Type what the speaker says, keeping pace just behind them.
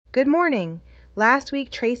Good morning. Last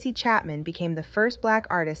week, Tracy Chapman became the first Black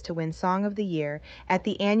artist to win Song of the Year at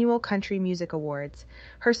the annual Country Music Awards.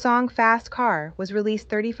 Her song Fast Car was released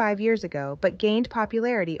 35 years ago, but gained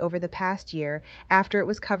popularity over the past year after it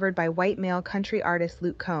was covered by white male country artist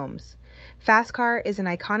Luke Combs. Fast Car is an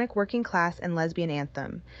iconic working class and lesbian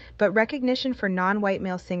anthem, but recognition for non white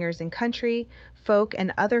male singers in country, folk,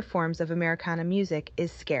 and other forms of Americana music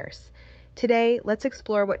is scarce. Today, let's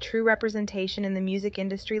explore what true representation in the music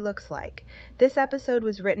industry looks like. This episode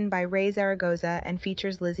was written by Ray Zaragoza and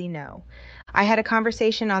features Lizzie No. I had a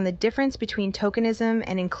conversation on the difference between tokenism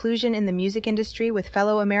and inclusion in the music industry with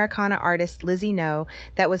fellow Americana artist Lizzie No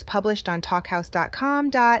that was published on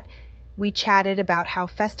talkhouse.com. We chatted about how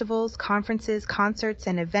festivals, conferences, concerts,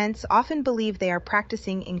 and events often believe they are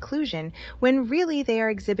practicing inclusion when really they are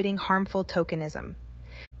exhibiting harmful tokenism.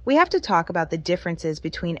 We have to talk about the differences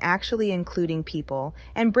between actually including people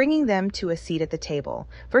and bringing them to a seat at the table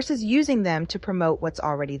versus using them to promote what's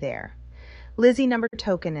already there. Lizzie number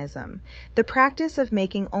tokenism, the practice of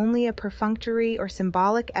making only a perfunctory or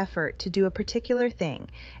symbolic effort to do a particular thing,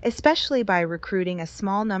 especially by recruiting a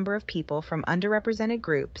small number of people from underrepresented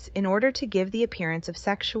groups in order to give the appearance of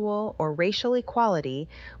sexual or racial equality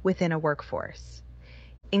within a workforce.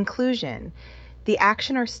 Inclusion, the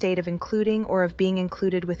action or state of including or of being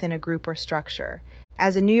included within a group or structure.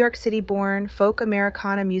 As a New York City-born folk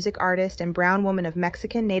Americana music artist and brown woman of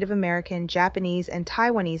Mexican, Native American, Japanese, and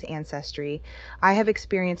Taiwanese ancestry, I have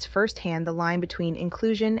experienced firsthand the line between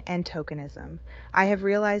inclusion and tokenism. I have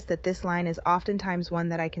realized that this line is oftentimes one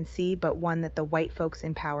that I can see, but one that the white folks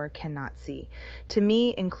in power cannot see. To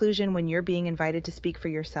me, inclusion when you're being invited to speak for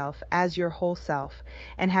yourself as your whole self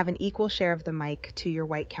and have an equal share of the mic to your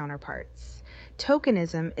white counterparts.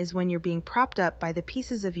 Tokenism is when you're being propped up by the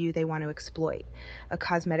pieces of you they want to exploit, a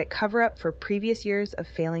cosmetic cover-up for previous years of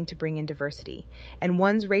failing to bring in diversity, and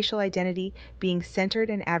one's racial identity being centered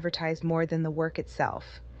and advertised more than the work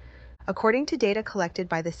itself. According to data collected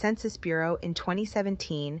by the Census Bureau in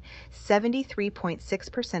 2017,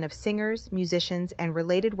 73.6% of singers, musicians, and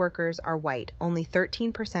related workers are white, only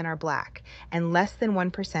 13% are black, and less than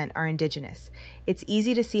 1% are indigenous. It's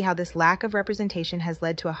easy to see how this lack of representation has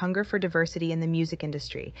led to a hunger for diversity in the music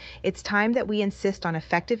industry. It's time that we insist on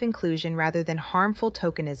effective inclusion rather than harmful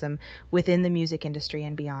tokenism within the music industry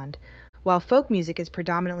and beyond. While folk music is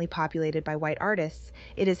predominantly populated by white artists,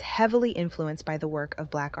 it is heavily influenced by the work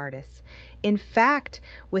of black artists. In fact,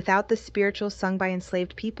 without the spirituals sung by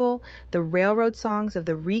enslaved people, the railroad songs of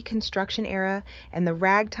the Reconstruction era, and the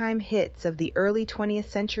ragtime hits of the early 20th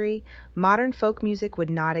century, modern folk music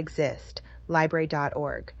would not exist.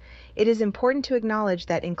 Library.org. It is important to acknowledge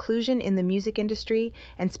that inclusion in the music industry,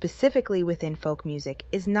 and specifically within folk music,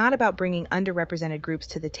 is not about bringing underrepresented groups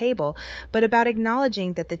to the table, but about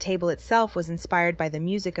acknowledging that the table itself was inspired by the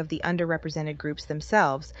music of the underrepresented groups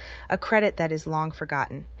themselves, a credit that is long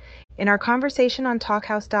forgotten. In our conversation on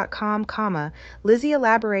talkhouse.com, Lizzie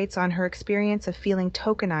elaborates on her experience of feeling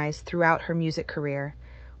tokenized throughout her music career.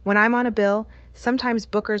 When I'm on a bill, sometimes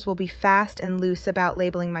bookers will be fast and loose about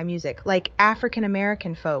labeling my music, like African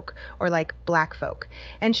American folk or like black folk.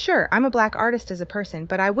 And sure, I'm a black artist as a person,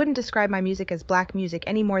 but I wouldn't describe my music as black music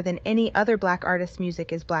any more than any other black artist's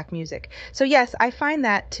music is black music. So yes, I find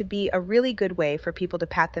that to be a really good way for people to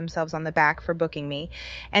pat themselves on the back for booking me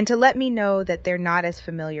and to let me know that they're not as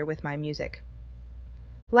familiar with my music.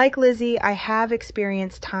 Like Lizzie, I have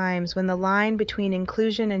experienced times when the line between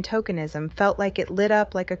inclusion and tokenism felt like it lit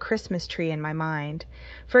up like a Christmas tree in my mind.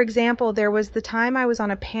 For example, there was the time I was on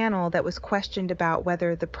a panel that was questioned about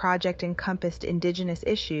whether the project encompassed Indigenous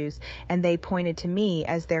issues, and they pointed to me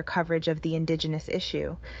as their coverage of the Indigenous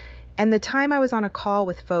issue. And the time I was on a call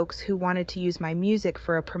with folks who wanted to use my music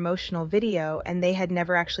for a promotional video, and they had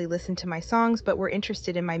never actually listened to my songs but were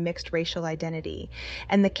interested in my mixed racial identity.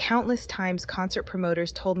 And the countless times concert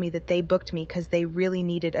promoters told me that they booked me because they really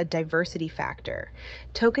needed a diversity factor.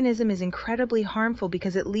 Tokenism is incredibly harmful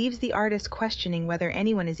because it leaves the artist questioning whether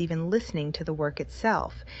anyone is even listening to the work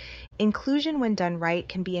itself. Inclusion, when done right,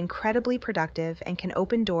 can be incredibly productive and can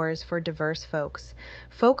open doors for diverse folks.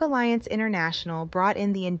 Folk Alliance International brought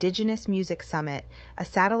in the Indigenous Music Summit, a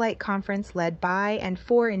satellite conference led by and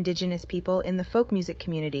for Indigenous people in the folk music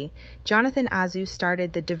community. Jonathan Azu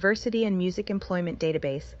started the Diversity and Music Employment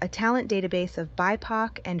Database, a talent database of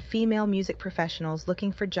BIPOC and female music professionals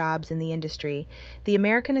looking for jobs in the industry. The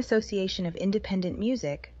American Association of Independent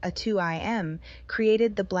Music, a 2IM,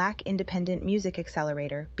 created the Black Independent Music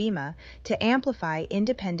Accelerator, BIMA, to amplify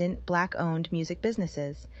independent, Black-owned music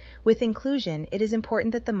businesses. With inclusion, it is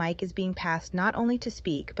important that the mic is being passed not only to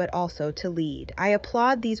speak, but but also to lead. I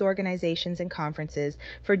applaud these organizations and conferences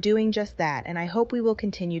for doing just that, and I hope we will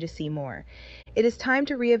continue to see more. It is time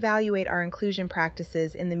to reevaluate our inclusion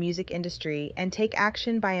practices in the music industry and take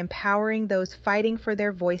action by empowering those fighting for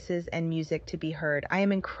their voices and music to be heard. I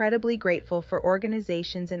am incredibly grateful for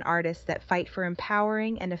organizations and artists that fight for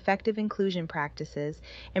empowering and effective inclusion practices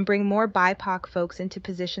and bring more BIPOC folks into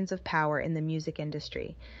positions of power in the music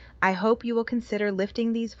industry. I hope you will consider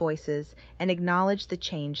lifting these voices and acknowledge the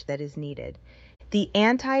change that is needed. The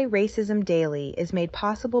Anti-Racism Daily is made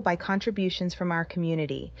possible by contributions from our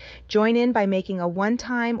community. Join in by making a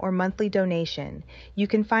one-time or monthly donation. You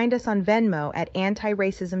can find us on Venmo at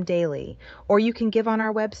Anti-Racism Daily, or you can give on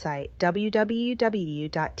our website, www.the-ard.com.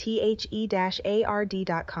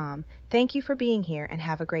 Thank you for being here and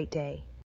have a great day.